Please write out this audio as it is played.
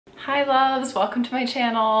Hi loves, welcome to my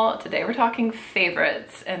channel. Today we're talking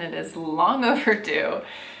favorites and it is long overdue.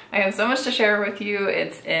 I have so much to share with you.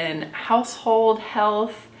 It's in household,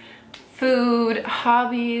 health, food,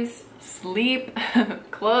 hobbies, sleep,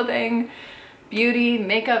 clothing, beauty,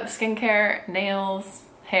 makeup, skincare, nails,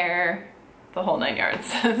 hair, the whole 9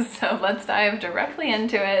 yards. So let's dive directly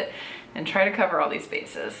into it and try to cover all these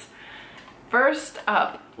bases. First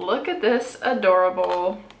up, look at this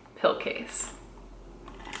adorable pill case.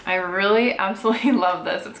 I really absolutely love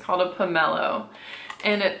this. It's called a pomelo,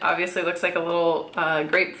 and it obviously looks like a little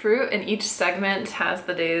grapefruit, and each segment has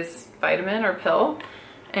the day's vitamin or pill,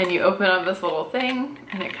 and you open up this little thing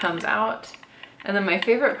and it comes out. And then my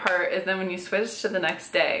favorite part is then when you switch to the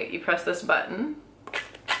next day, you press this button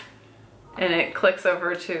and it clicks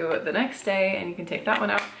over to the next day and you can take that one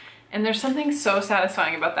out. And there's something so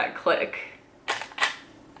satisfying about that click.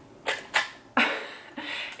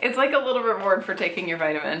 It's like a little reward for taking your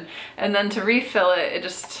vitamin. And then to refill it, it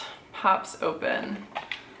just pops open.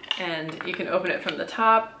 And you can open it from the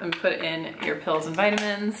top and put in your pills and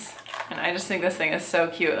vitamins. And I just think this thing is so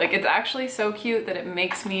cute. Like, it's actually so cute that it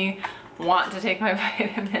makes me want to take my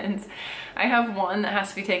vitamins. I have one that has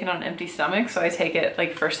to be taken on an empty stomach, so I take it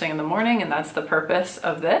like first thing in the morning, and that's the purpose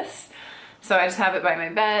of this. So I just have it by my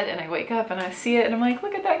bed and I wake up and I see it and I'm like,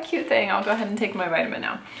 look at that cute thing. I'll go ahead and take my vitamin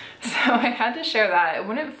now. So I had to share that. It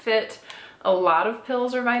wouldn't fit a lot of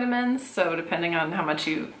pills or vitamins, so depending on how much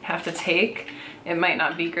you have to take, it might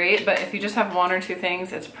not be great, but if you just have one or two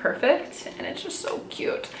things, it's perfect, and it's just so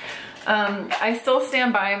cute. I still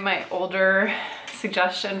stand by my older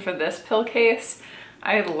suggestion for this pill case.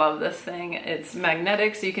 I love this thing. It's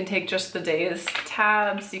magnetic, so you can take just the day's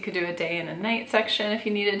tabs. You could do a day and a night section if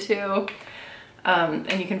you needed to.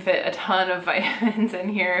 And you can fit a ton of vitamins in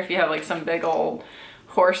here if you have like some big old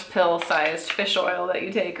horse pill sized fish oil that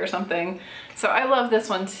you take or something. So I love this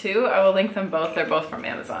one too. I will link them both. They're both from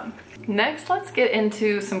Amazon. Next, let's get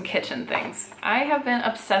into some kitchen things. I have been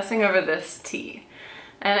obsessing over this tea.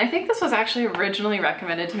 And I think this was actually originally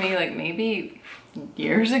recommended to me like maybe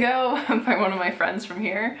years ago by one of my friends from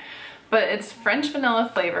here. But it's French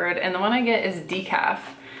vanilla flavored, and the one I get is decaf.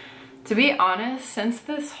 To be honest, since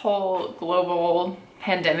this whole global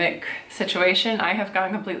pandemic situation, I have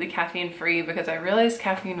gone completely caffeine free because I realized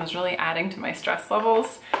caffeine was really adding to my stress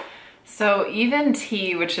levels. So even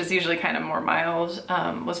tea, which is usually kind of more mild,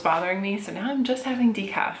 was bothering me. So now I'm just having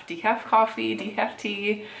decaf. Decaf coffee, decaf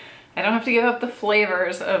tea. I don't have to give up the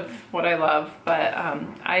flavors of what I love, but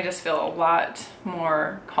I just feel a lot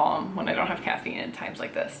more calm when I don't have caffeine in times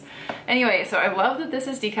like this. Anyway, so I love that this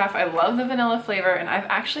is decaf. I love the vanilla flavor, and I've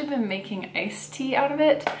actually been making iced tea out of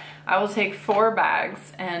it. I will take 4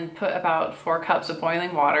 bags and put about 4 cups of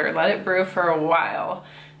boiling water, let it brew for a while,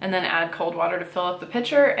 and then add cold water to fill up the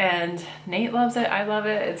pitcher, and Nate loves it, I love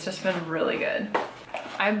it. It's just been really good.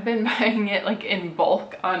 I've been buying it like in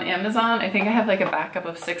bulk on Amazon. I think I have like a backup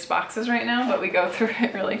of 6 boxes right now, but we go through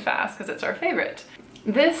it really fast because it's our favorite.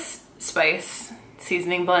 This spice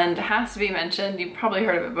seasoning blend has to be mentioned. You've probably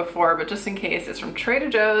heard of it before, but just in case, it's from Trader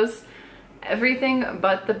Joe's. Everything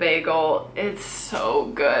but the bagel. It's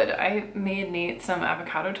so good. I made Nate some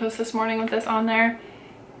avocado toast this morning with this on there.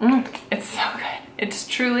 It's so good. It's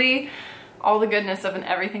truly all the goodness of an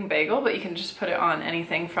everything bagel, but you can just put it on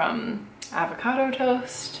anything from avocado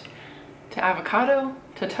toast to avocado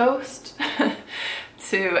to toast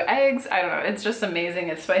to eggs. I don't know, it's just amazing.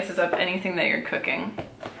 It spices up anything that you're cooking.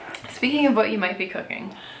 Speaking of what you might be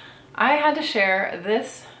cooking, I had to share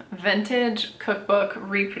this vintage cookbook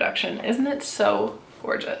reproduction. Isn't it so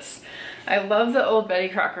gorgeous? I love the old Betty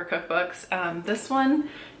Crocker cookbooks. This one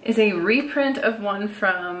is a reprint of one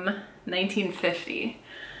from 1950.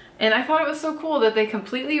 And I thought it was so cool that they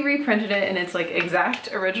completely reprinted it in its like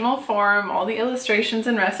exact original form, all the illustrations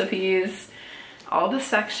and recipes, all the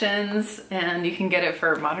sections, and you can get it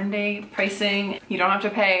for modern day pricing. You don't have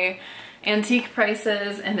to pay antique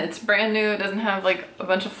prices, and it's brand new. It doesn't have like a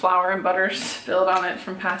bunch of flour and butter spilled on it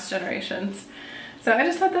from past generations. So I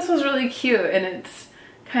just thought this was really cute, and it's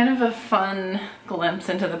kind of a fun glimpse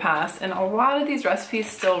into the past. And a lot of these recipes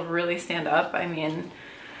still really stand up. I mean,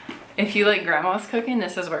 if you like grandma's cooking,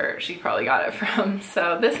 this is where she probably got it from.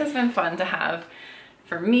 So this has been fun to have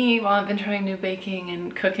for me while I've been trying new baking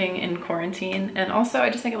and cooking in quarantine. And also I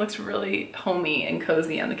just think it looks really homey and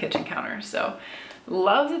cozy on the kitchen counter. So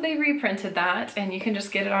love that they reprinted that, and you can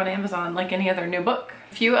just get it on Amazon like any other new book.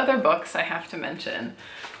 A few other books I have to mention.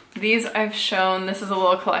 These I've shown. This is a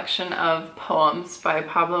little collection of poems by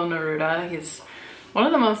Pablo Neruda. He's one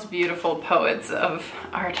of the most beautiful poets of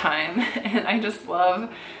our time, and I just love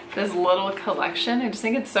this little collection. I just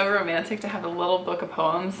think it's so romantic to have a little book of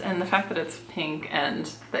poems, and the fact that it's pink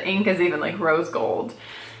and the ink is even like rose gold.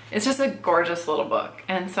 It's just a gorgeous little book.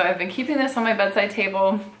 And so I've been keeping this on my bedside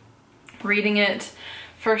table, reading it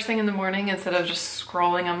first thing in the morning instead of just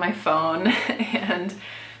scrolling on my phone. And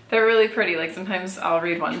they're really pretty. Like sometimes I'll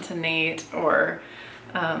read one to Nate, or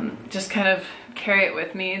just kind of carry it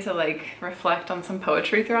with me to like reflect on some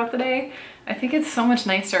poetry throughout the day. I think it's so much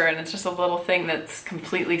nicer, and it's just a little thing that's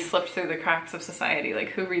completely slipped through the cracks of society. Like,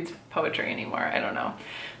 who reads poetry anymore? I don't know.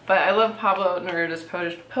 But I love Pablo Neruda's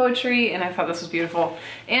poetry, and I thought this was beautiful.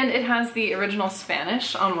 And it has the original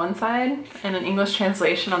Spanish on one side and an English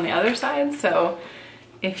translation on the other side, so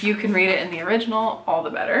if you can read it in the original, all the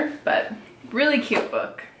better. But really cute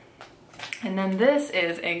book. And then this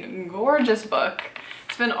is a gorgeous book.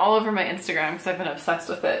 It's been all over my Instagram because I've been obsessed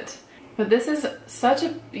with it. But this is such a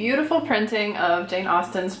beautiful printing of Jane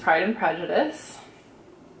Austen's Pride and Prejudice.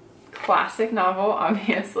 Classic novel,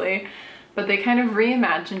 obviously, but they kind of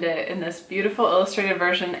reimagined it in this beautiful illustrated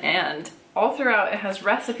version, and all throughout it has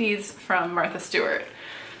recipes from Martha Stewart.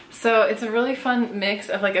 So it's a really fun mix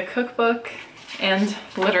of like a cookbook and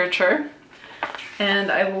literature.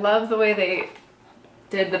 And I love the way they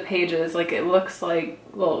did the pages. Like, it looks like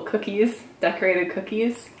little cookies, decorated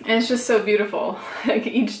cookies. And it's just so beautiful. Like,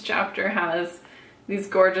 each chapter has these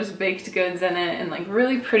gorgeous baked goods in it and like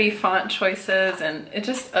really pretty font choices, and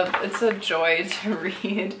it's a joy to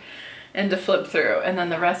read and to flip through. And then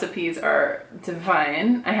the recipes are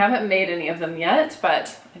divine. I haven't made any of them yet,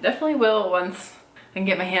 but I definitely will once I can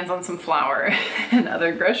get my hands on some flour and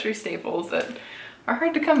other grocery staples that are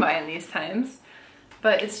hard to come by in these times.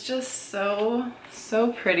 But it's just so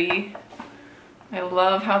pretty. I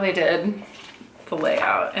love how they did the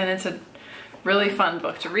layout, and it's a really fun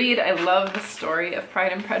book to read. I love the story of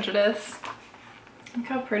Pride and Prejudice. Look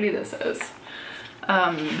how pretty this is.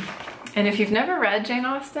 And if you've never read Jane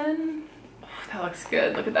Austen, oh, that looks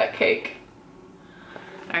good. Look at that cake.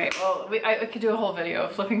 All right, well, I could do a whole video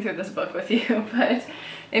of flipping through this book with you, but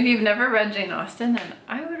if you've never read Jane Austen, then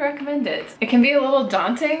I would recommend it. It can be a little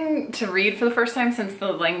daunting to read for the first time since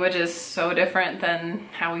the language is so different than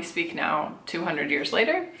how we speak now 200 years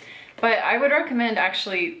later. But I would recommend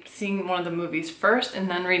actually seeing one of the movies first and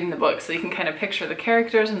then reading the book, so you can kind of picture the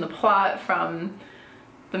characters and the plot from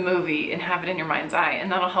the movie and have it in your mind's eye, and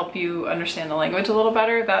that'll help you understand the language a little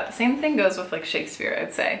better. That same thing goes with like Shakespeare,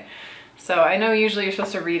 I'd say. So I know usually you're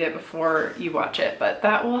supposed to read it before you watch it, but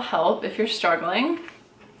that will help if you're struggling.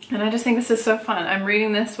 And I just think this is so fun. I'm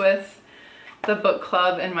reading this with the book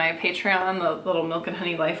club in my Patreon, the little Milk and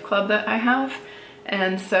Honey Life Club that I have.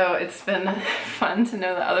 And so it's been fun to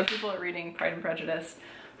know that other people are reading Pride and Prejudice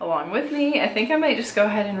along with me. I think I might just go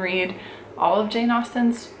ahead and read all of Jane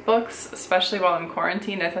Austen's books, especially while I'm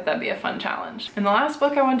quarantined. I thought that'd be a fun challenge. And the last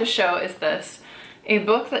book I wanted to show is this, a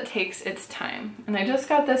book that takes its time. And I just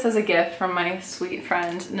got this as a gift from my sweet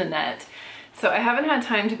friend, Nanette. So I haven't had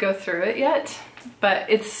time to go through it yet, but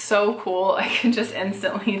it's so cool. I can just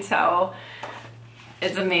instantly tell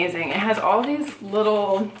it's amazing. It has all these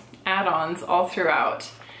little add-ons all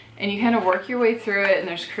throughout, and you kind of work your way through it, and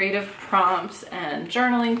there's creative prompts and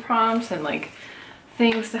journaling prompts and like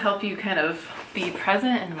things to help you kind of be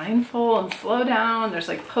present and mindful and slow down. There's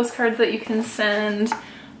like postcards that you can send,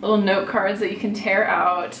 little note cards that you can tear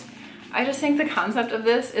out. I just think the concept of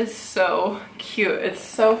this is so cute. It's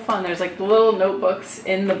so fun. There's like little notebooks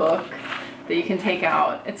in the book that you can take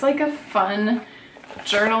out. It's like a fun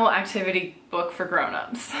journal activity book for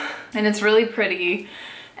grown-ups, and it's really pretty.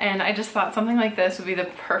 And I just thought something like this would be the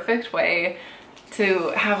perfect way to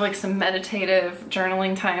have like some meditative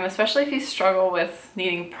journaling time, especially if you struggle with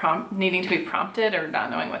needing to be prompted or not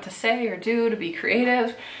knowing what to say or do to be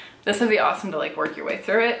creative. This would be awesome to like work your way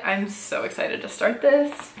through it. I'm so excited to start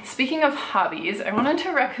this. Speaking of hobbies, I wanted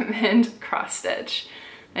to recommend cross stitch.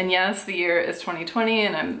 And yes, the year is 2020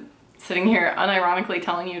 and I'm sitting here unironically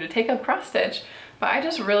telling you to take up cross stitch, but I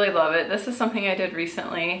just really love it. This is something I did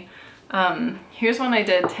recently. Here's one I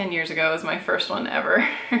did 10 years ago. It was my first one ever.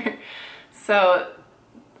 So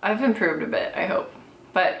I've improved a bit, I hope.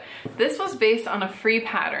 But this was based on a free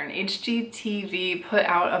pattern. HGTV put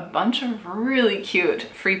out a bunch of really cute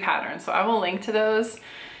free patterns, so I will link to those.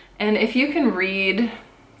 And if you can read,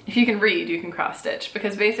 you can cross stitch,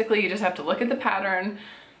 because basically you just have to look at the pattern,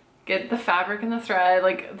 get the fabric and the thread.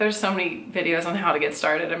 Like, there's so many videos on how to get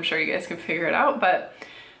started. I'm sure you guys can figure it out, but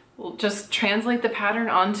we'll just translate the pattern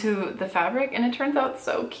onto the fabric, and it turns out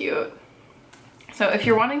so cute. So if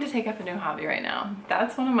you're wanting to take up a new hobby right now,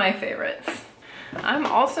 that's one of my favorites. I'm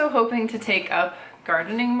also hoping to take up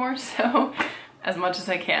gardening more so. as much as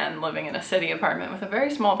I can living in a city apartment with a very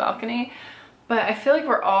small balcony. But I feel like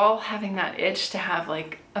we're all having that itch to have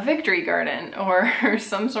like a victory garden or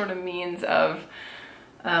some sort of means of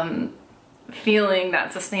feeling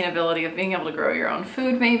that sustainability of being able to grow your own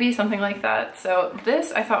food, maybe something like that. So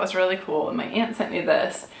this I thought was really cool, and my aunt sent me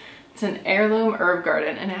this. It's an heirloom herb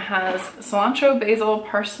garden, and it has cilantro, basil,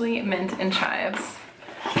 parsley, mint, and chives.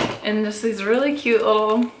 And just these really cute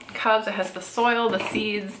little cups. It has the soil, the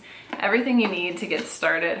seeds, everything you need to get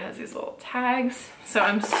started. It has these little tags. So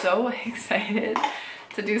I'm so excited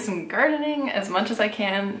to do some gardening as much as I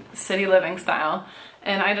can, city living style.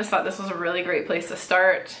 And I just thought this was a really great place to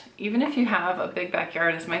start. Even if you have a big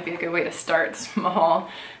backyard, this might be a good way to start small,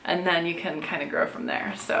 and then you can kind of grow from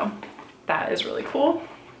there. So that is really cool.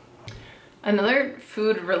 Another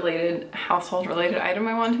food-related, household-related item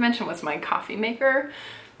I wanted to mention was my coffee maker.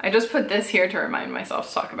 I just put this here to remind myself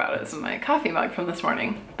to talk about it. This is my coffee mug from this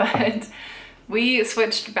morning. But we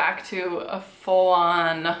switched back to a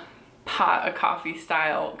full-on pot of coffee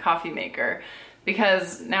style coffee maker,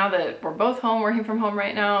 because now that we're both home, working from home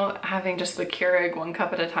right now, having just the Keurig 1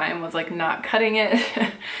 cup at a time was like not cutting it.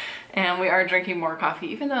 And we are drinking more coffee,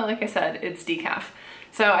 even though, like I said, it's decaf.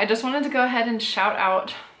 So I just wanted to go ahead and shout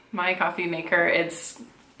out my coffee maker. It's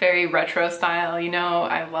very retro style, you know,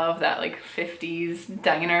 I love that like 50s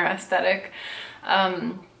diner aesthetic.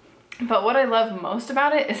 But what I love most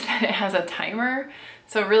about it is that it has a timer.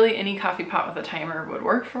 So really any coffee pot with a timer would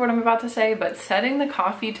work for what I'm about to say, but setting the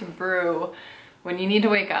coffee to brew when you need to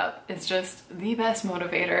wake up is just the best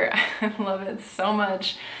motivator. I love it so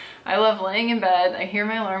much. I love laying in bed, I hear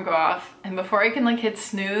my alarm go off, and before I can like hit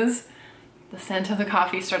snooze, the scent of the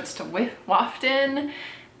coffee starts to waft in,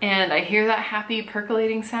 and I hear that happy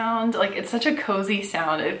percolating sound. Like, it's such a cozy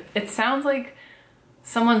sound. It sounds like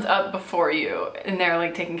someone's up before you and they're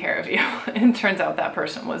like taking care of you. And it turns out that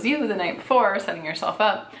person was you the night before, setting yourself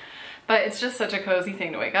up. But it's just such a cozy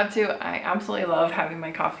thing to wake up to. I absolutely love having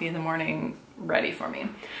my coffee in the morning ready for me.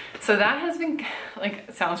 So that has been, like,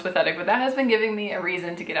 it sounds pathetic, but that has been giving me a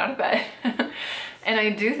reason to get out of bed. And I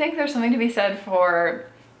do think there's something to be said for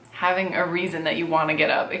having a reason that you want to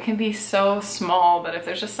get up. It can be so small, but if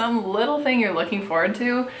there's just some little thing you're looking forward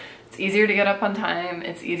to, it's easier to get up on time,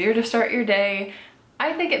 it's easier to start your day.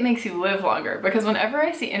 I think it makes you live longer, because whenever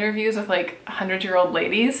I see interviews with like 100-year-old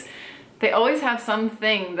ladies, they always have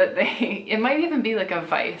something that it might even be like a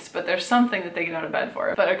vice, but there's something that they get out of bed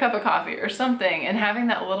for. But a cup of coffee or something, and having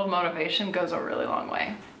that little motivation goes a really long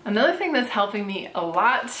way. Another thing that's helping me a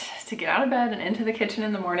lot to get out of bed and into the kitchen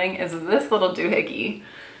in the morning is this little doohickey.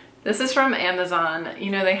 This is from Amazon.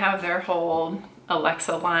 You know, they have their whole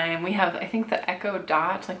Alexa line. We have, I think, the Echo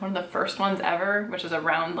Dot, like one of the first ones ever, which is a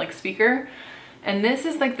round like speaker. And this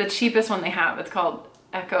is like the cheapest one they have. It's called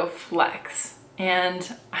Echo Flex.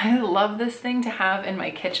 And I love this thing to have in my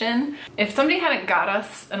kitchen. If somebody hadn't got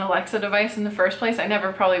us an Alexa device in the first place, I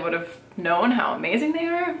never probably would have known how amazing they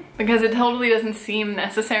are, because it totally doesn't seem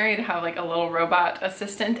necessary to have like a little robot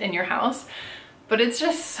assistant in your house. But it's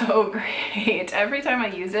just so great. Every time I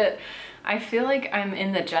use it, I feel like I'm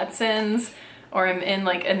in the Jetsons, or I'm in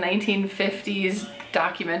like a 1950s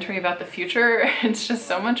documentary about the future. It's just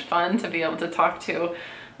so much fun to be able to talk to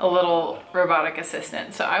a little robotic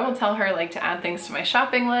assistant. So I will tell her like to add things to my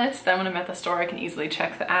shopping list. Then when I'm at the store, I can easily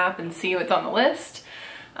check the app and see what's on the list.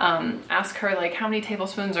 Ask her like how many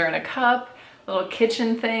tablespoons are in a cup, little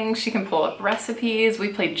kitchen things. She can pull up recipes. We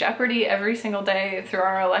play Jeopardy every single day through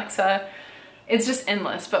our Alexa. It's just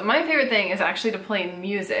endless. But my favorite thing is actually to play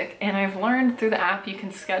music. And I've learned through the app you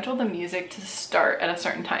can schedule the music to start at a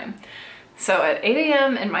certain time. So at 8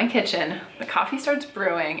 a.m. in my kitchen, the coffee starts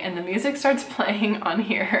brewing and the music starts playing on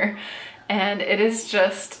here. And it is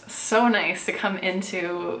just so nice to come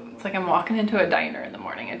into, it's like I'm walking into a diner in the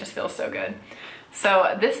morning. It just feels so good.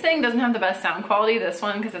 So this thing doesn't have the best sound quality, this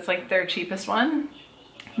one, because it's like their cheapest one.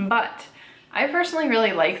 But I personally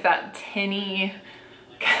really like that tinny,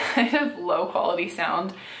 kind of low quality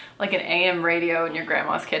sound, like an AM radio in your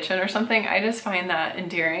grandma's kitchen or something. I just find that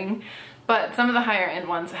endearing. But some of the higher end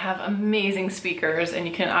ones have amazing speakers, and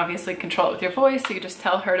you can obviously control it with your voice. So you just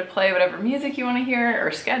tell her to play whatever music you want to hear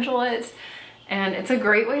or schedule it. And it's a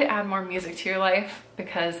great way to add more music to your life,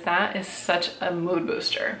 because that is such a mood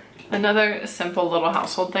booster. Another simple little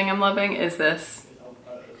household thing I'm loving is this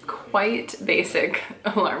quite basic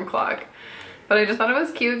alarm clock. But I just thought it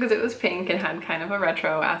was cute because it was pink and had kind of a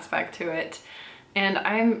retro aspect to it. And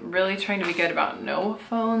I'm really trying to be good about no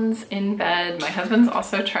phones in bed. My husband's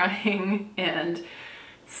also trying, and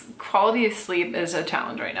quality of sleep is a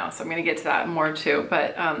challenge right now, so I'm gonna get to that more too.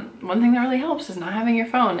 But one thing that really helps is not having your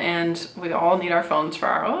phone, and we all need our phones for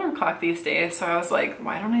our alarm clock these days. So I was like,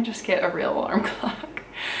 why don't I just get a real alarm clock?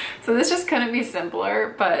 So this just couldn't be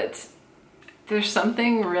simpler, but there's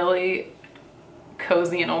something really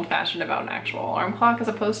cozy and old-fashioned about an actual alarm clock as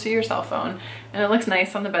opposed to your cell phone. And it looks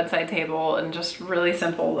nice on the bedside table, and just really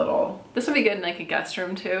simple little, this would be good in like a guest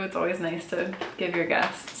room too. It's always nice to give your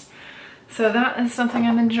guests. So that is something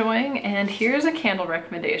I'm enjoying. And here's a candle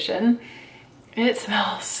recommendation. It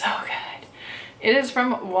smells so good. It is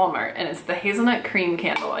from Walmart, and it's the hazelnut cream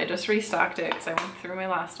candle. I just restocked it because I went through my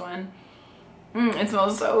last one. It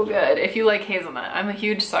smells so good. If you like hazelnut, I'm a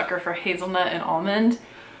huge sucker for hazelnut and almond.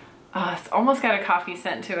 It's almost got a coffee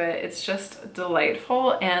scent to it. It's just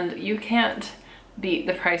delightful, and you can't beat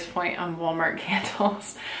the price point on Walmart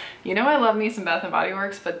candles. You know I love me some Bath & Body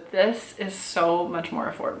Works, but this is so much more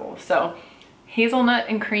affordable. So hazelnut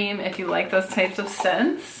and cream if you like those types of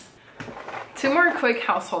scents. Two more quick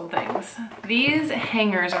household things. These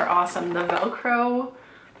hangers are awesome. The Velcro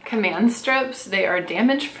command strips, they are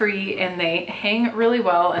damage free and they hang really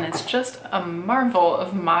well, and it's just a marvel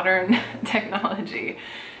of modern technology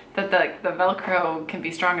that the Velcro can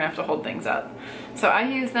be strong enough to hold things up. So I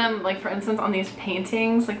use them, like for instance on these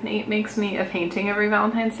paintings. Like Nate makes me a painting every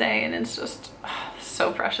Valentine's Day, and it's just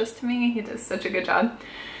so precious to me. He does such a good job.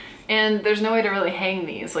 And there's no way to really hang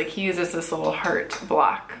these. Like he uses this little heart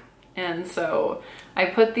block. And so I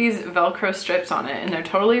put these Velcro strips on it, and they're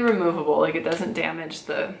totally removable. Like it doesn't damage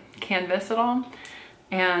the canvas at all.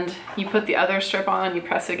 And you put the other strip on, you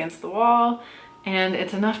press it against the wall, and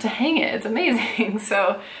it's enough to hang it. It's amazing.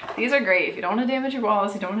 So these are great if you don't want to damage your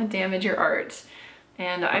walls, you don't want to damage your art.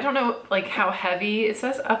 And I don't know like how heavy, it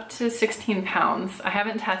says up to 16 pounds. I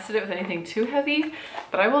haven't tested it with anything too heavy,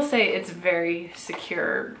 but I will say it's very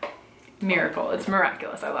secure. Miracle, it's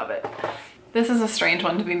miraculous, I love it. This is a strange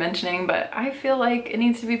one to be mentioning, but I feel like it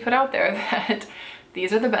needs to be put out there that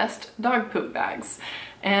these are the best dog poop bags,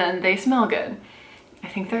 and they smell good. I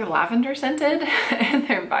think they're lavender scented and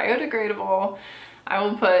they're biodegradable. I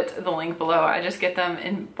will put the link below. I just get them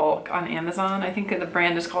in bulk on Amazon. I think the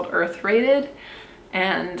brand is called Earth Rated,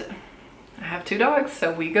 and I have 2 dogs,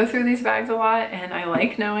 so we go through these bags a lot, and I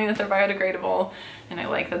like knowing that they're biodegradable, and I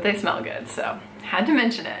like that they smell good, so had to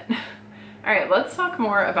mention it. All right, let's talk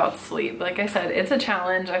more about sleep. Like I said, it's a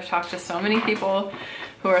challenge. I've talked to so many people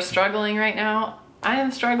who are struggling right now. I am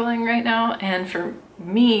struggling right now, and for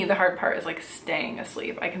me, the hard part is like staying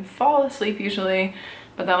asleep. I can fall asleep usually,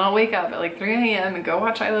 but then I'll wake up at like 3 a.m. and go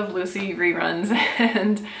watch I Love Lucy reruns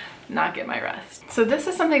and not get my rest. So this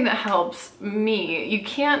is something that helps me. You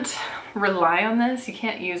can't rely on this. You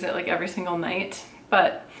can't use it like every single night,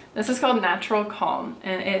 but this is called Natural Calm,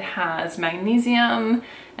 and it has magnesium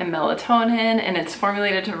and melatonin, and it's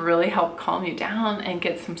formulated to really help calm you down and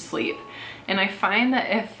get some sleep. And I find that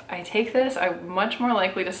if I take this, I'm much more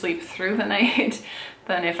likely to sleep through the night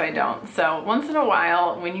than if I don't. So once in a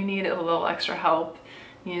while, when you need a little extra help,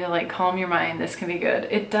 you need to like calm your mind, this can be good.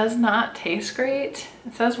 It does not taste great.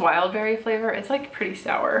 It says wild berry flavor. It's like pretty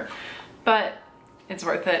sour, but it's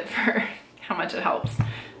worth it for how much it helps.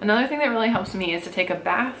 Another thing that really helps me is to take a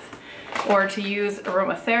bath or to use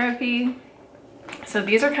aromatherapy. So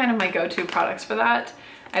these are kind of my go-to products for that.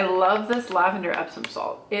 I love this lavender Epsom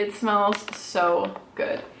salt. It smells so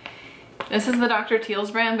good. This is the Dr. Teal's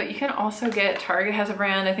brand, but you can also get, Target has a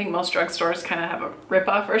brand. I think most drugstores kind of have a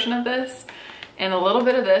rip-off version of this. And a little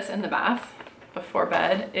bit of this in the bath before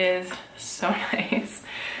bed is so nice.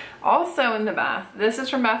 Also in the bath, this is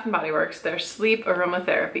from Bath & Body Works, their sleep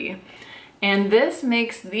aromatherapy. And this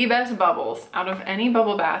makes the best bubbles out of any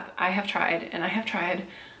bubble bath I have tried, and I have tried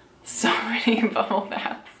so many bubble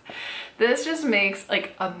baths. This just makes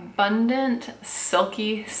like abundant,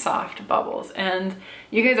 silky, soft bubbles. And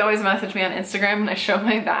you guys always message me on Instagram when I show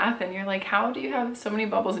my bath, and you're like, how do you have so many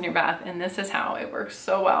bubbles in your bath? And this is how. It works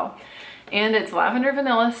so well. And it's lavender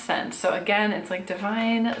vanilla scent. So again, it's like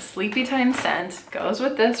divine sleepy time scent. Goes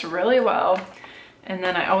with this really well. And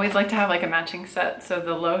then I always like to have like a matching set. So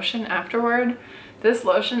the lotion afterward, this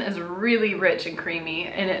lotion is really rich and creamy,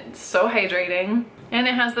 and it's so hydrating, and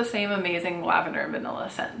it has the same amazing lavender and vanilla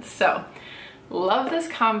scent. So love this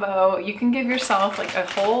combo. You can give yourself like a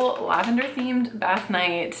whole lavender themed bath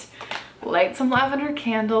night, light some lavender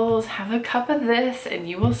candles, have a cup of this, and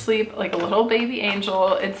you will sleep like a little baby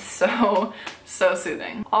angel. It's so, so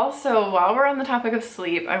soothing. Also, while we're on the topic of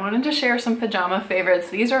sleep, I wanted to share some pajama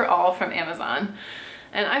favorites. These are all from Amazon.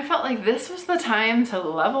 And I felt like this was the time to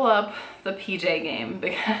level up the PJ game,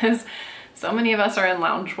 because So many of us are in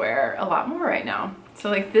loungewear a lot more right now. So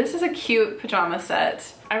like this is a cute pajama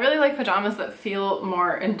set. I really like pajamas that feel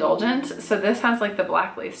more indulgent. So this has like the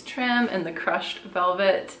black lace trim and the crushed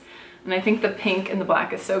velvet. And I think the pink and the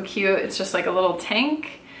black is so cute. It's just like a little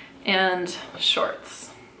tank and shorts.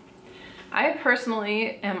 I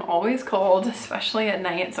personally am always cold, especially at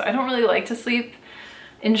night. So I don't really like to sleep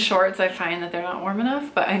in shorts. I find that they're not warm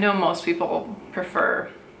enough, but I know most people prefer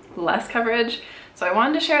less coverage. So I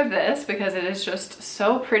wanted to share this because it is just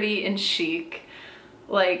so pretty and chic.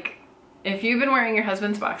 Like, if you've been wearing your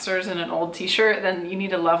husband's boxers and an old t-shirt, then you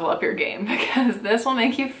need to level up your game because this will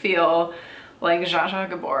make you feel like Zsa Zsa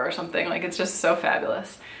Gabor or something. Like, it's just so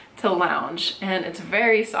fabulous to lounge, and it's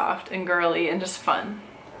very soft and girly and just fun.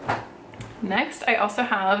 Next, I also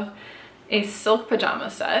have a silk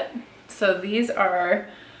pajama set. So these are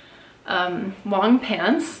long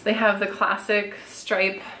pants. They have the classic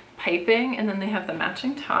stripe piping, and then they have the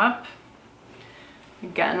matching top.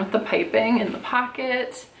 Again, with the piping in the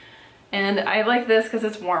pocket. And I like this because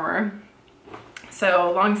it's warmer.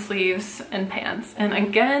 So long sleeves and pants. And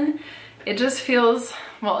again, it just feels,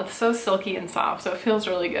 well, it's so silky and soft, so it feels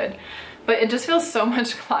really good. But it just feels so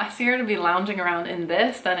much classier to be lounging around in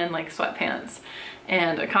this than in like sweatpants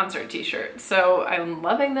and a concert t-shirt. So I'm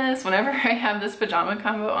loving this. Whenever I have this pajama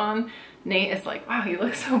combo on, Nate is like, wow, you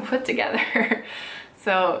look so put together.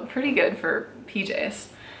 So pretty good for PJs.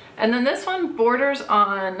 And then this one borders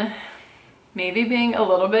on maybe being a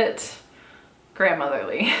little bit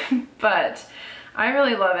grandmotherly, but I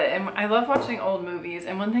really love it. And I love watching old movies.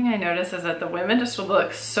 And one thing I noticed is that the women just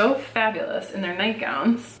look so fabulous in their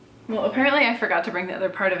nightgowns. Well, apparently I forgot to bring the other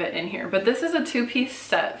part of it in here, but this is a two-piece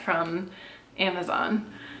set from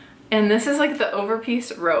Amazon. And this is like the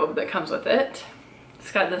overpiece robe that comes with it.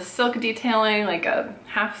 It's got this silk detailing, like a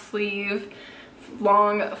half sleeve,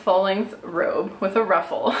 long full-length robe with a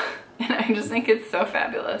ruffle. And I just think it's so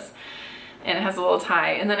fabulous. And it has a little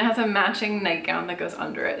tie, and then it has a matching nightgown that goes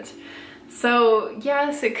under it. So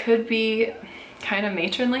yes, it could be kind of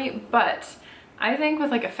matronly, but I think with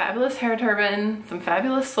like a fabulous hair turban, some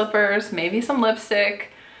fabulous slippers, maybe some lipstick,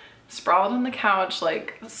 sprawled on the couch,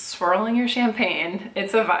 like swirling your champagne,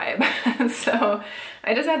 it's a vibe. So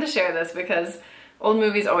I just had to share this because old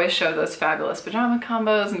movies always show those fabulous pajama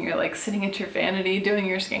combos and you're like sitting at your vanity doing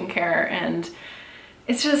your skincare, and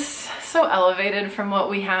it's just so elevated from what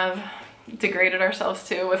we have degraded ourselves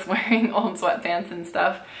to with wearing old sweatpants and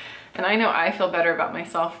stuff. And I know I feel better about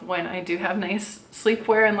myself when I do have nice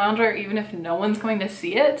sleepwear and loungewear, even if no one's going to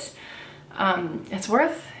see it.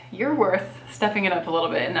 You're worth stepping it up a little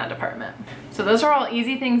bit in that department. So those are all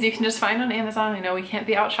easy things you can just find on Amazon. I know we can't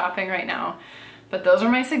be out shopping right now, but those are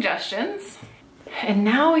my suggestions. And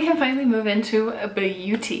now we can finally move into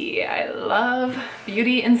beauty. I love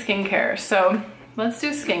beauty and skincare. So let's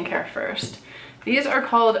do skincare first. These are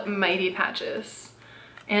called Mighty Patches,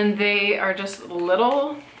 and they are just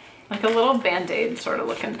little, like a little band-aid sort of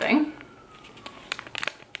looking thing.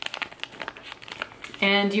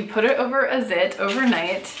 And you put it over a zit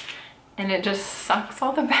overnight, and it just sucks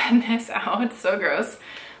all the badness out. It's so gross,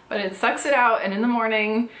 but it sucks it out, and in the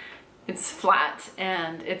morning it's flat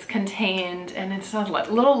and it's contained, and it's a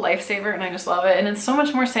little lifesaver, and I just love it. And it's so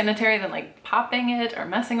much more sanitary than like popping it or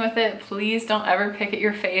messing with it. Please don't ever pick at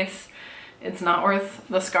your face. It's not worth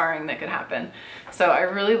the scarring that could happen. So I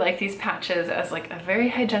really like these patches as like a very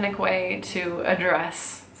hygienic way to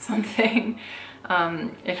address something.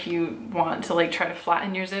 If you want to like try to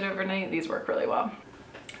flatten your zit overnight, these work really well.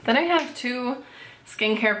 Then I have two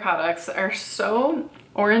skincare products that are so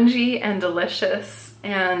orangey and delicious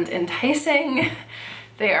and enticing.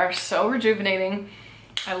 They are so rejuvenating.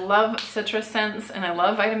 I love citrus scents and I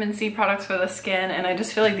love vitamin C products for the skin, and I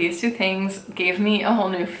just feel like these two things gave me a whole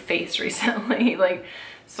new face recently. Like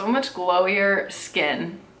so much glowier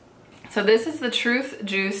skin. So this is the Truth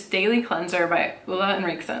Juice Daily Cleanser by Ulla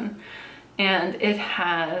Henriksen, and it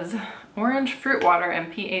has orange fruit water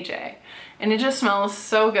and PHA, and it just smells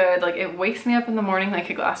so good. Like it wakes me up in the morning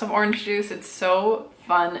like a glass of orange juice. It's so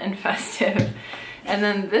fun and festive. And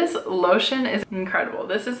then this lotion is incredible.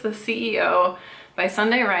 This is the CEO by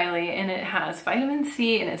Sunday Riley, and it has vitamin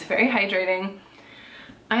C and it's very hydrating.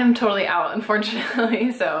 I am totally out,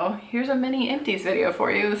 unfortunately, so here's a mini empties video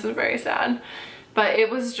for you. This is very sad, but it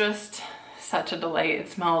was just such a delight. It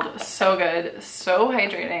smelled so good, so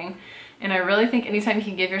hydrating, and I really think anytime you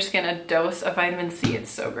can give your skin a dose of vitamin C,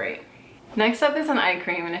 it's so great. Next up is an eye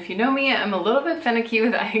cream, and if you know me, I'm a little bit finicky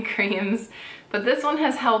with eye creams, but this one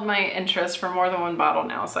has held my interest for more than one bottle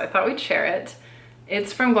now, so I thought we'd share it.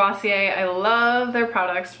 It's from Glossier. I love their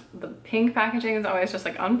products. The pink packaging is always just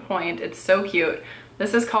like on point. It's so cute.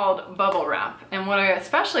 This is called Bubblewrap, and what I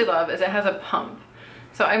especially love is it has a pump.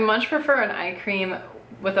 So I much prefer an eye cream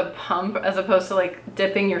with a pump as opposed to like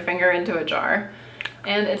dipping your finger into a jar.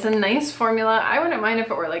 And it's a nice formula. I wouldn't mind if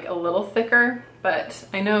it were like a little thicker, but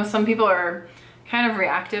I know some people are kind of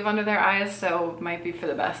reactive under their eyes, so it might be for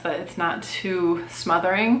the best that it's not too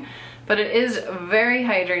smothering. But it is very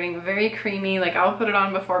hydrating, very creamy. Like I'll put it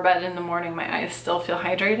on before bed in the morning, my eyes still feel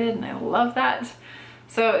hydrated, and I love that.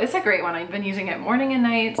 So it's a great one. I've been using it morning and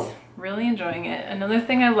night, really enjoying it. Another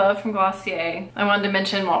thing I love from Glossier, I wanted to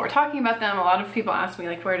mention while we're talking about them, a lot of people ask me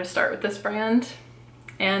like where to start with this brand.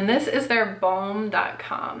 And this is their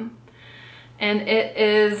Balm.com. And it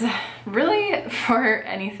is really for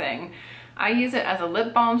anything. I use it as a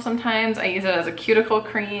lip balm sometimes. I use it as a cuticle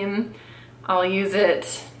cream. I'll use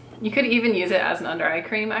it, you could even use it as an under eye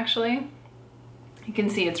cream actually. You can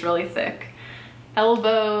see it's really thick.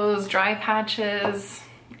 Elbows, dry patches,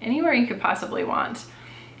 anywhere you could possibly want.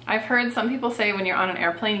 I've heard some people say when you're on an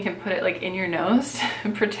airplane you can put it like in your nose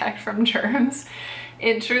to protect from germs.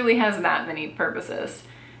 It truly has that many purposes.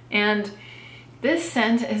 And this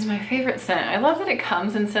scent is my favorite scent. I love that it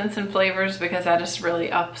comes in scents and flavors because that just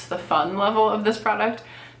really ups the fun level of this product.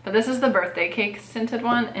 But this is the birthday cake scented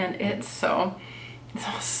one, and it smells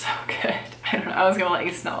so good. I don't know, I was gonna let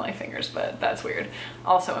you smell my fingers, but that's weird.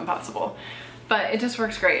 Also impossible. But it just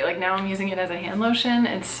works great. Like now I'm using it as a hand lotion.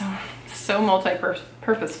 It's so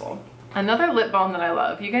multi-purposeful. Another lip balm that I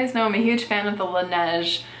love. You guys know I'm a huge fan of the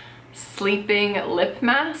Laneige Sleeping Lip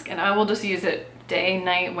Mask, and I will just use it day,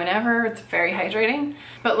 night, whenever. It's very hydrating.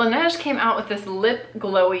 But Laneige came out with this lip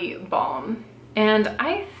glowy balm, and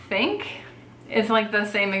I think it's like the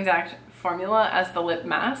same exact formula as the lip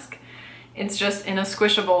mask. It's just in a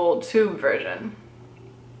squishable tube version.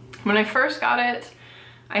 When I first got it,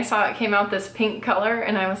 I saw it came out this pink color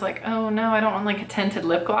and I was like, oh no, I don't want like a tinted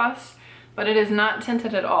lip gloss. But it is not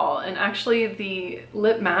tinted at all. And actually the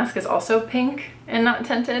lip mask is also pink and not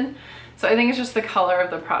tinted. So I think it's just the color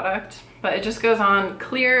of the product. But it just goes on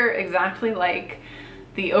clear, exactly like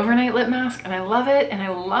the overnight lip mask, and I love it. And I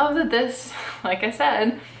love that this, like I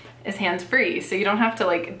said, is hands-free. So you don't have to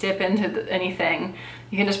like dip into anything.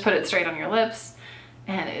 You can just put it straight on your lips.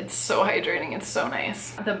 And it's so hydrating, it's so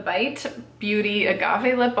nice. The Bite Beauty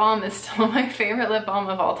Agave Lip Balm is still my favorite lip balm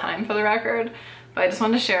of all time for the record, but I just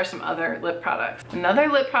wanted to share some other lip products. Another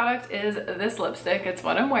lip product is this lipstick. It's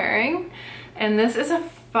what I'm wearing. And this is a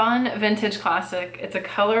fun vintage classic. It's a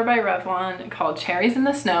color by Revlon called Cherries in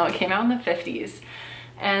the Snow. It came out in the 50s.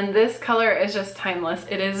 And this color is just timeless.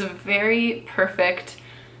 It is very perfect.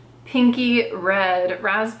 Pinky red,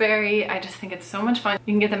 raspberry. I just think it's so much fun.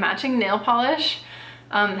 You can get the matching nail polish.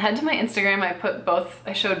 Head to my Instagram.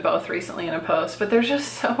 I showed both recently in a post, but they're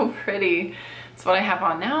just so pretty. It's what I have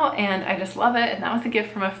on now, and I just love it. And that was a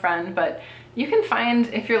gift from a friend, but you can find,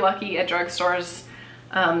 if you're lucky, at drugstores,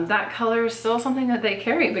 that color is still something that they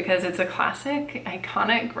carry because it's a classic,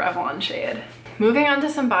 iconic Revlon shade. Moving on to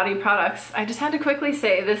some body products, I just had to quickly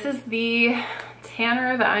say this is the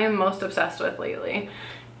tanner that I am most obsessed with lately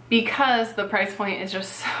because the price point is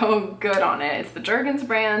just so good on it. It's the Jergens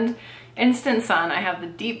brand. Instant Sun. I have the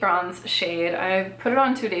deep bronze shade. I put it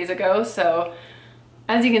on 2 days ago, so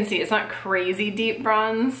as you can see, it's not crazy deep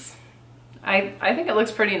bronze. I think it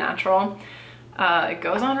looks pretty natural. It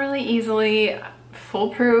goes on really easily,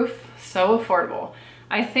 foolproof, so affordable.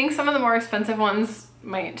 I think some of the more expensive ones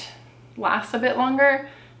might last a bit longer,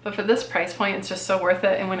 but for this price point, it's just so worth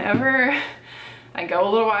it. And whenever I go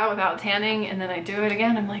a little while without tanning and then I do it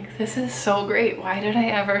again, I'm like, this is so great. Why did I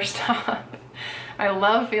ever stop? I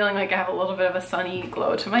love feeling like I have a little bit of a sunny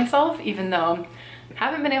glow to myself, even though I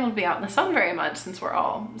haven't been able to be out in the sun very much since we're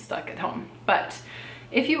all stuck at home. But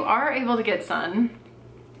if you are able to get sun,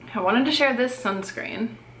 I wanted to share this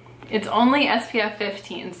sunscreen. It's only SPF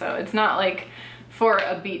 15, so it's not like for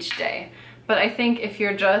a beach day. But I think if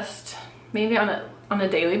you're just maybe on a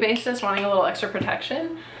daily basis wanting a little extra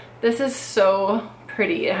protection, this is so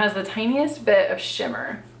pretty. It has the tiniest bit of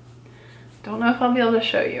shimmer. Don't know if I'll be able to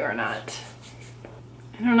show you or not.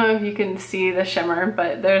 I don't know if you can see the shimmer,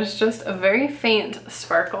 but there's just a very faint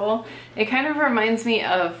sparkle. It kind of reminds me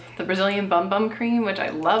of the Brazilian Bum Bum Cream, which I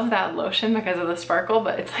love that lotion because of the sparkle,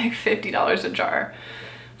 but it's like $50 a jar.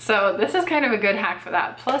 So this is kind of a good hack for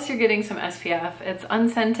that. Plus you're getting some SPF. It's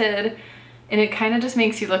unscented, and it kind of just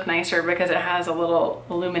makes you look nicer because it has a little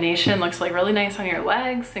illumination. Looks like really nice on your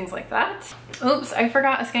legs, things like that. Oops, I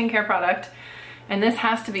forgot a skincare product, and this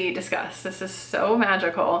has to be discussed. This is so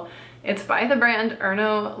magical. It's by the brand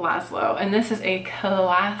Erno Laszlo, and this is a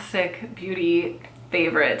classic beauty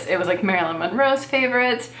favorite. It was like Marilyn Monroe's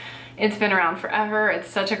favorite. It's been around forever. It's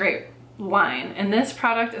such a great line. And this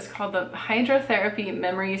product is called the Hydrotherapy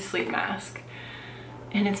Memory Sleep Mask.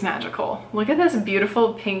 And it's magical. Look at this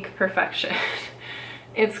beautiful pink perfection.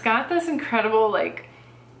 It's got this incredible like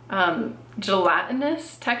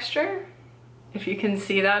gelatinous texture, if you can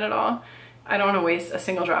see that at all. I don't want to waste a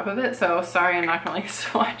single drop of it, so sorry I'm not gonna like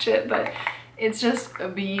swatch it, but it's just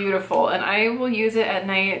beautiful. And I will use it at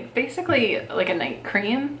night, basically like a night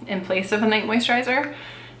cream in place of a night moisturizer,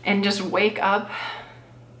 and just wake up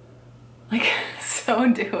like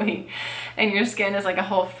so dewy, and your skin is like a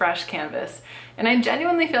whole fresh canvas. And I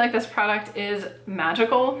genuinely feel like this product is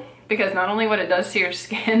magical, because not only what it does to your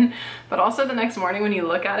skin, but also the next morning when you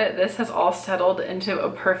look at it, this has all settled into a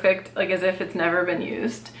perfect, like as if it's never been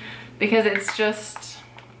used, because it's just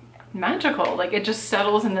magical. Like it just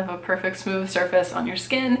settles into a perfect smooth surface on your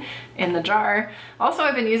skin in the jar. Also,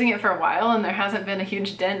 I've been using it for a while and there hasn't been a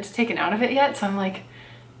huge dent taken out of it yet, so I'm like,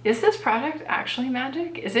 is this product actually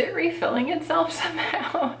magic? Is it refilling itself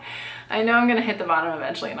somehow? I know I'm gonna hit the bottom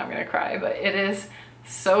eventually and I'm gonna cry, but it is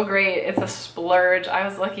so great. It's a splurge. I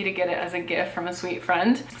was lucky to get it as a gift from a sweet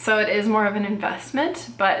friend. So it is more of an investment,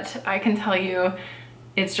 but I can tell you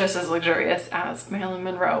it's just as luxurious as Marilyn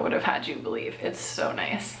Monroe would have had you believe. It's so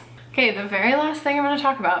nice. Okay, the very last thing I'm gonna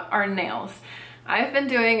talk about are nails. I've been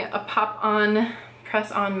doing a pop-on,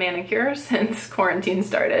 press-on manicure since quarantine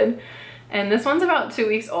started. And this one's about 2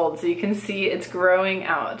 weeks old, so you can see it's growing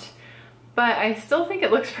out. But I still think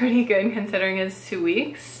it looks pretty good considering it's 2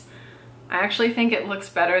 weeks. I actually think it looks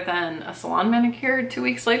better than a salon manicure 2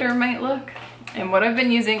 weeks later might look. And what I've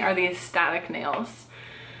been using are these static nails.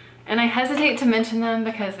 And I hesitate to mention them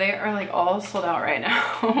because they are like all sold out right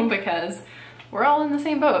now because we're all in the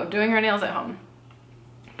same boat doing our nails at home.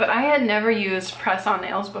 But I had never used press-on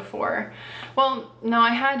nails before. Well, no,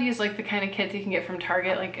 I had used like the kind of kits you can get from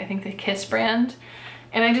Target, like I think the Kiss brand.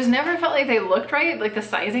 And I just never felt like they looked right. Like the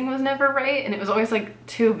sizing was never right. And it was always like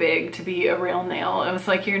too big to be a real nail. It was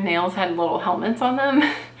like your nails had little helmets on them.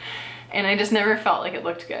 And I just never felt like it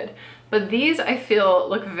looked good. But these I feel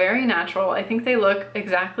look very natural. I think they look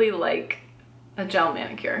exactly like a gel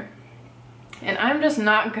manicure. And I'm just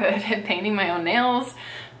not good at painting my own nails.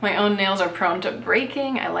 My own nails are prone to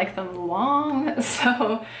breaking. I like them long.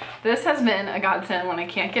 So this has been a godsend when I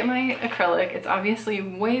can't get my acrylic. It's obviously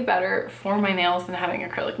way better for my nails than having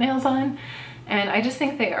acrylic nails on. And I just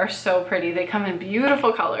think they are so pretty. They come in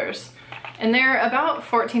beautiful colors. And they're about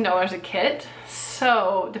 $14 a kit.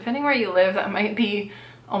 So depending where you live, that might be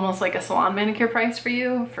almost like a salon manicure price for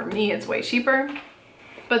you. For me, it's way cheaper.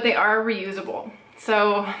 But they are reusable.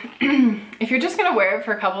 So if you're just gonna wear it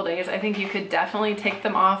for a couple days, I think you could definitely take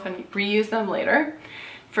them off and reuse them later.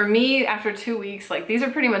 For me, after 2 weeks, like these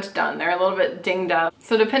are pretty much done. They're a little bit dinged up.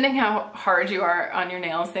 So depending how hard you are on your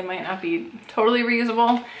nails, they might not be totally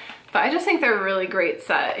reusable, but I just think they're a really great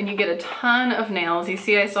set and you get a ton of nails. You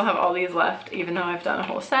see I still have all these left even though I've done a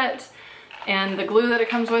whole set. And the glue that it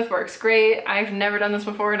comes with works great. I've never done this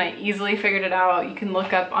before and I easily figured it out. You can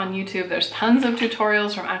look up on YouTube. There's tons of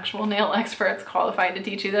tutorials from actual nail experts qualified to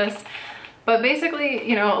teach you this. But basically,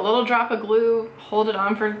 you know, a little drop of glue, hold it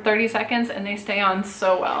on for 30 seconds and they stay on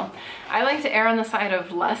so well. I like to err on the side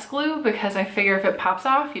of less glue because I figure if it pops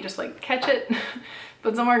off, you just like catch it,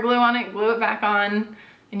 put some more glue on it, glue it back on,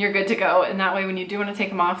 and you're good to go. And that way when you do want to take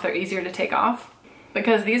them off, they're easier to take off.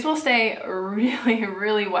 Because these will stay really,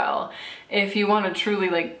 really well if you want to truly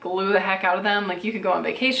like glue the heck out of them. Like you could go on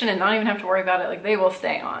vacation and not even have to worry about it. Like they will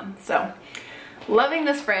stay on. So loving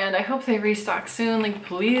this brand. I hope they restock soon. Like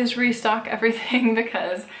please restock everything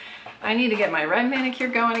because I need to get my red manicure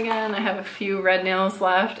going again. I have a few red nails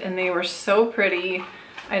left and they were so pretty.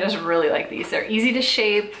 I just really like these. They're easy to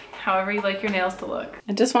shape, however you like your nails to look.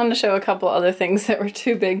 I just wanted to show a couple other things that were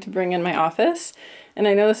too big to bring in my office. And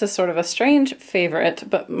I know this is sort of a strange favorite,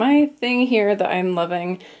 but my thing here that I'm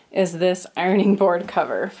loving is this ironing board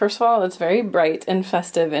cover. First of all, it's very bright and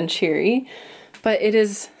festive and cheery, but it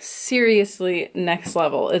is seriously next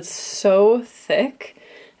level. It's so thick.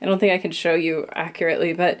 I don't think I can show you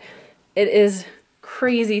accurately, but it is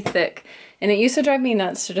crazy thick. And it used to drive me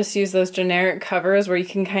nuts to just use those generic covers where you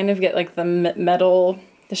can kind of get like the metal,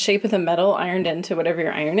 the shape of the metal ironed into whatever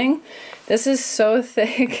you're ironing. This is so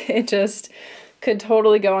thick, it just could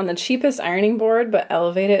totally go on the cheapest ironing board, but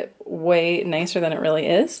elevate it way nicer than it really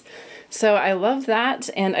is. So I love that,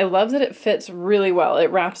 and I love that it fits really well. It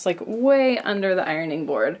wraps like way under the ironing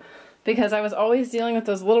board because I was always dealing with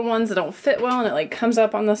those little ones that don't fit well and it like comes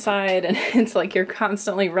up on the side and it's like you're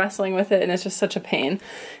constantly wrestling with it and it's just such a pain.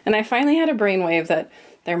 And I finally had a brainwave that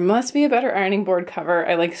there must be a better ironing board cover.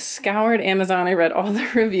 I like scoured Amazon, I read all the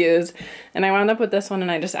reviews, and I wound up with this one and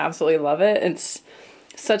I just absolutely love it.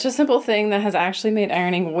 such a simple thing that has actually made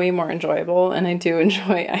ironing way more enjoyable, and I do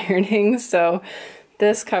enjoy ironing, so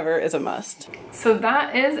this cover is a must. So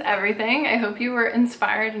that is everything. I hope you were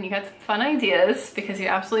inspired and you got some fun ideas, because you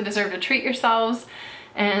absolutely deserve to treat yourselves,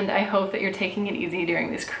 and I hope that you're taking it easy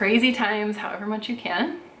during these crazy times, however much you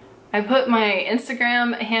can. I put my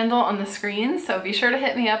Instagram handle on the screen, so be sure to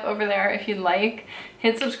hit me up over there if you'd like.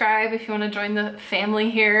 Hit subscribe if you want to join the family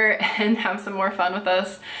here and have some more fun with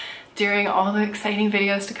us during all the exciting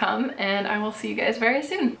videos to come, and I will see you guys very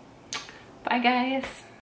soon. Bye guys.